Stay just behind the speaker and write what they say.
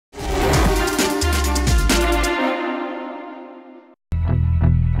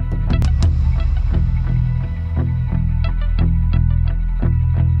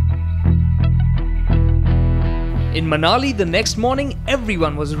Manali the next morning,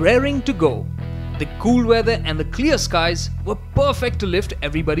 everyone was raring to go. The cool weather and the clear skies were perfect to lift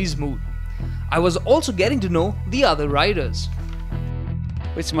everybody's mood. I was also getting to know the other riders.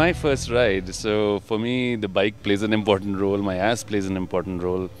 It's my first ride, so for me the bike plays an important role, my ass plays an important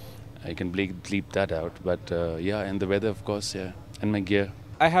role. I can bleep that out, but yeah, and the weather of course, yeah, and my gear.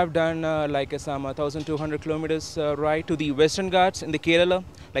 I have done like some 1,200 kilometers ride to the Western Ghats in the Kerala,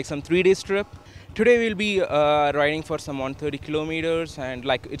 like some 3-day trip. Today we'll be riding for some 130 kilometers, and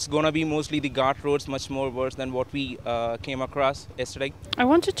like it's gonna be mostly the Ghat roads, much more worse than what we came across yesterday. I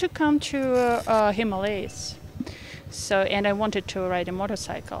wanted to come to Himalayas, and I wanted to ride a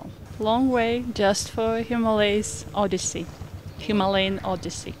motorcycle. Long way just for Himalayas Odyssey, Himalayan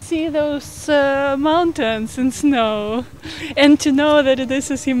Odyssey. See those mountains and snow, and to know that this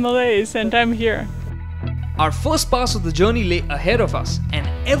is Himalayas and I'm here. Our first pass of the journey lay ahead of us, and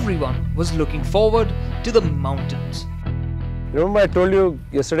everyone was looking forward to the mountains. Remember I told you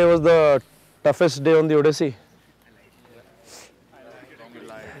yesterday was the toughest day on the Odyssey?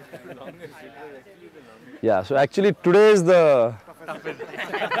 Yeah, so actually today is the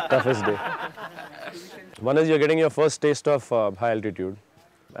toughest day. One is you're getting your first taste of high altitude,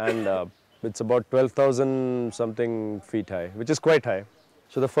 and it's about 12,000 something feet high, which is quite high.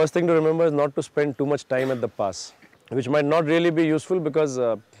 So the first thing to remember is not to spend too much time at the pass, which might not really be useful because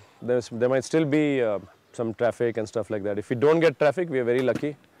there might still be some traffic and stuff like that. If we don't get traffic, we are very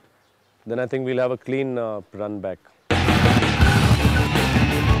lucky. Then I think we'll have a clean run back.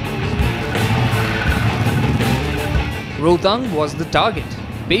 Rohtang was the target.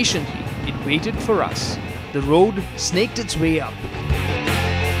 Patiently, it waited for us. The road snaked its way up,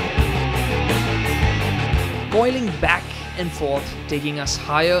 coiling back and forth, taking us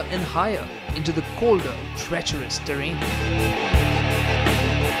higher and higher into the colder, treacherous terrain.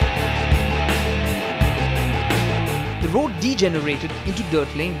 The road degenerated into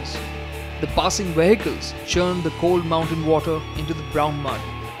dirt lanes. The passing vehicles churned the cold mountain water into the brown mud,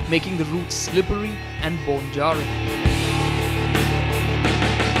 making the route slippery and bone-jarring.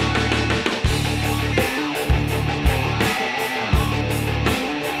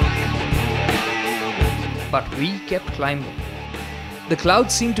 But we kept climbing. The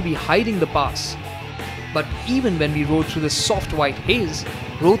clouds seemed to be hiding the pass. But even when we rode through the soft white haze,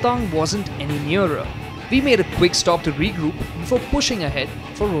 Rohtang wasn't any nearer. We made a quick stop to regroup before pushing ahead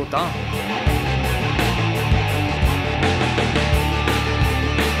for Rohtang.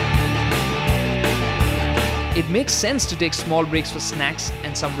 It makes sense to take small breaks for snacks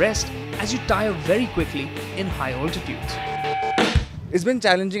and some rest as you tire very quickly in high altitudes. It's been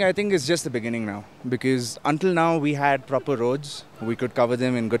challenging. I think it's just the beginning now, because until now we had proper roads. We could cover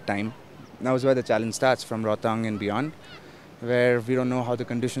them in good time. Now is where the challenge starts, from Rohtang and beyond, where we don't know how the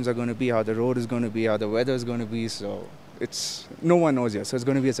conditions are going to be, how the road is going to be, how the weather is going to be. So no one knows yet. So it's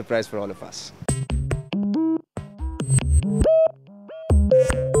going to be a surprise for all of us.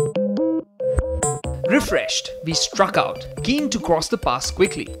 Refreshed, we struck out, keen to cross the pass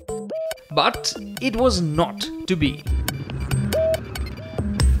quickly. But it was not to be.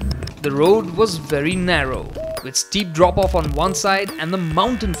 The road was very narrow, with steep drop-off on one side and the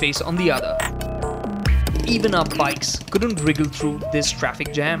mountain face on the other. Even our bikes couldn't wriggle through this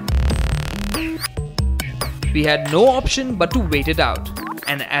traffic jam. We had no option but to wait it out,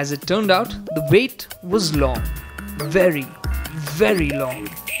 and as it turned out, the wait was long. Very, very long.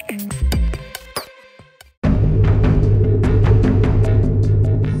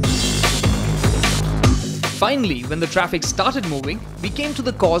 Finally, when the traffic started moving, we came to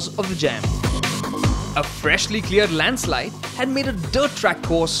the cause of the jam. A freshly cleared landslide had made a dirt track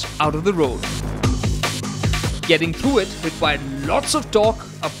course out of the road. Getting through it required lots of torque,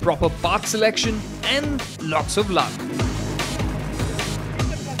 a proper path selection, and lots of luck.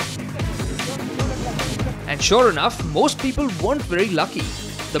 And sure enough, most people weren't very lucky.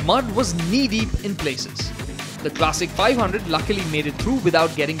 The mud was knee-deep in places. The Classic 500 luckily made it through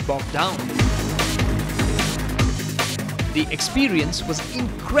without getting bogged down. The experience was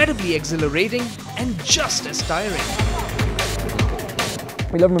incredibly exhilarating and just as tiring.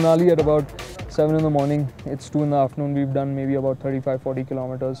 We left Manali at about 7 in the morning. It's 2 in the afternoon. We've done maybe about 35-40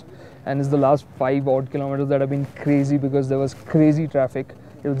 kilometers. And it's the last 5 odd kilometers that have been crazy because there was crazy traffic.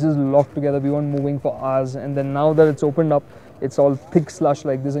 It was just locked together. We weren't moving for hours. And then now that it's opened up, it's all thick slush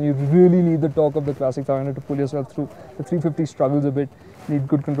like this. And you really need the torque of the Classic 500 to pull yourself through. The 350 struggles a bit. You need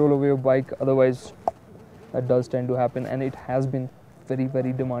good control over your bike. Otherwise, that does tend to happen, and it has been very,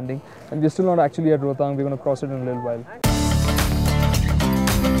 very demanding. And we're still not actually at Rohtang. We're going to cross it in a little while.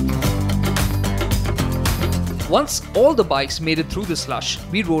 Once all the bikes made it through the slush,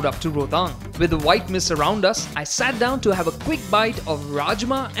 we rode up to Rohtang. With the white mist around us, I sat down to have a quick bite of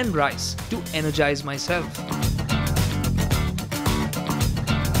rajma and rice to energize myself.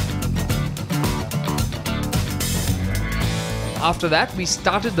 After that, we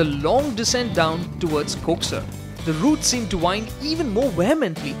started the long descent down towards Koksar. The route seemed to wind even more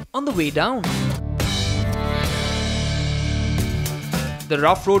vehemently on the way down. The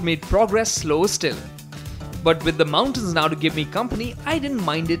rough road made progress slower still. But with the mountains now to give me company, I didn't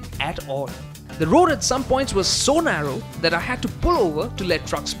mind it at all. The road at some points was so narrow that I had to pull over to let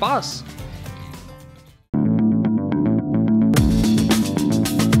trucks pass.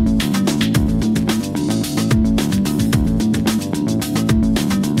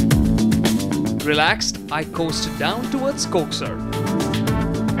 Relaxed, I coasted down towards Koksar.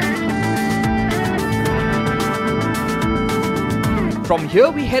 From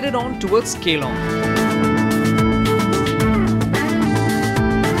here we headed on towards Kelong.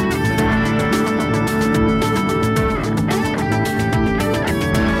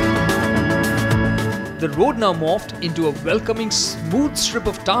 The road now morphed into a welcoming smooth strip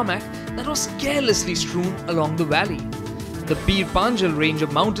of tarmac that was carelessly strewn along the valley. The Pir Panjal range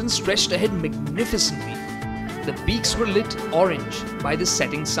of mountains stretched ahead magnificently. The peaks were lit orange by the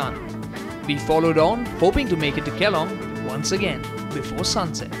setting sun. We followed on, hoping to make it to Kelong once again before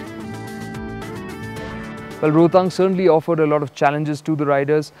sunset. Well, Rohtang certainly offered a lot of challenges to the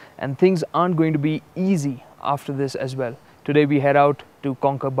riders, and things aren't going to be easy after this as well. Today we head out to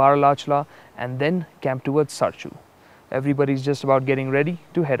conquer Baralachla and then camp towards Sarchu. Everybody's just about getting ready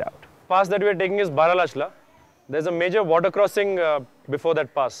to head out. Pass that we are taking is Baralachla. There's a major water crossing before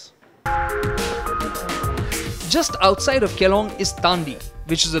that pass. Just outside of Kelong is Tandi,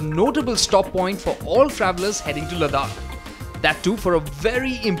 which is a notable stop point for all travellers heading to Ladakh. That too for a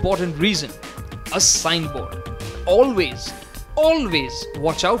very important reason: a signboard. Always, always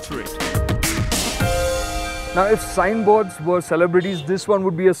watch out for it. Now, if signboards were celebrities, this one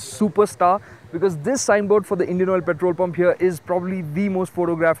would be a superstar, because this signboard for the Indian Oil petrol pump here is probably the most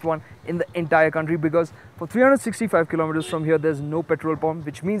photographed one in the entire country, because for 365 kilometers from here there's no petrol pump,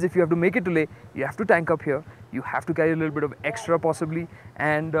 which means if you have to make it to Leh, you have to tank up here, you have to carry a little bit of extra possibly,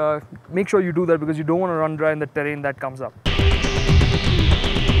 and make sure you do that because you don't want to run dry in the terrain that comes up.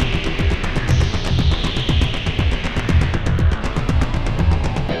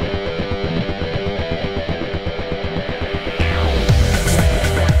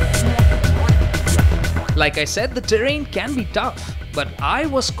 Like I said, the terrain can be tough, but I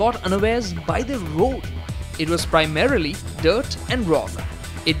was caught unawares by the road. It was primarily dirt and rock.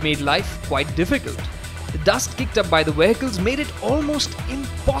 It made life quite difficult. The dust kicked up by the vehicles made it almost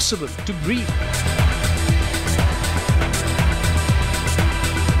impossible to breathe.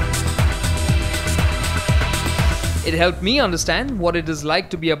 It helped me understand what it is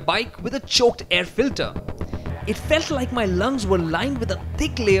like to be a bike with a choked air filter. It felt like my lungs were lined with a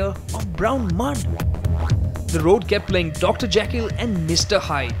thick layer of brown mud. The road kept playing Dr. Jekyll and Mr.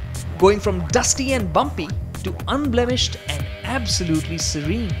 Hyde, going from dusty and bumpy to unblemished and absolutely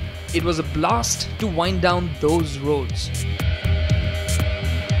serene. It was a blast to wind down those roads.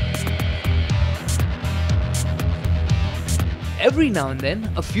 Every now and then,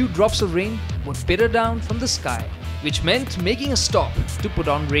 a few drops of rain would pitter down from the sky, which meant making a stop to put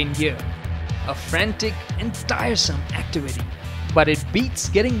on rain gear. A frantic and tiresome activity, but it beats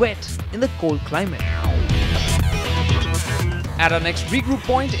getting wet in the cold climate. At our next regroup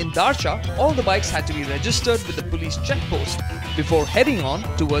point in Darsha, all the bikes had to be registered with the police checkpost before heading on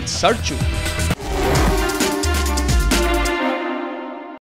towards Sarchu.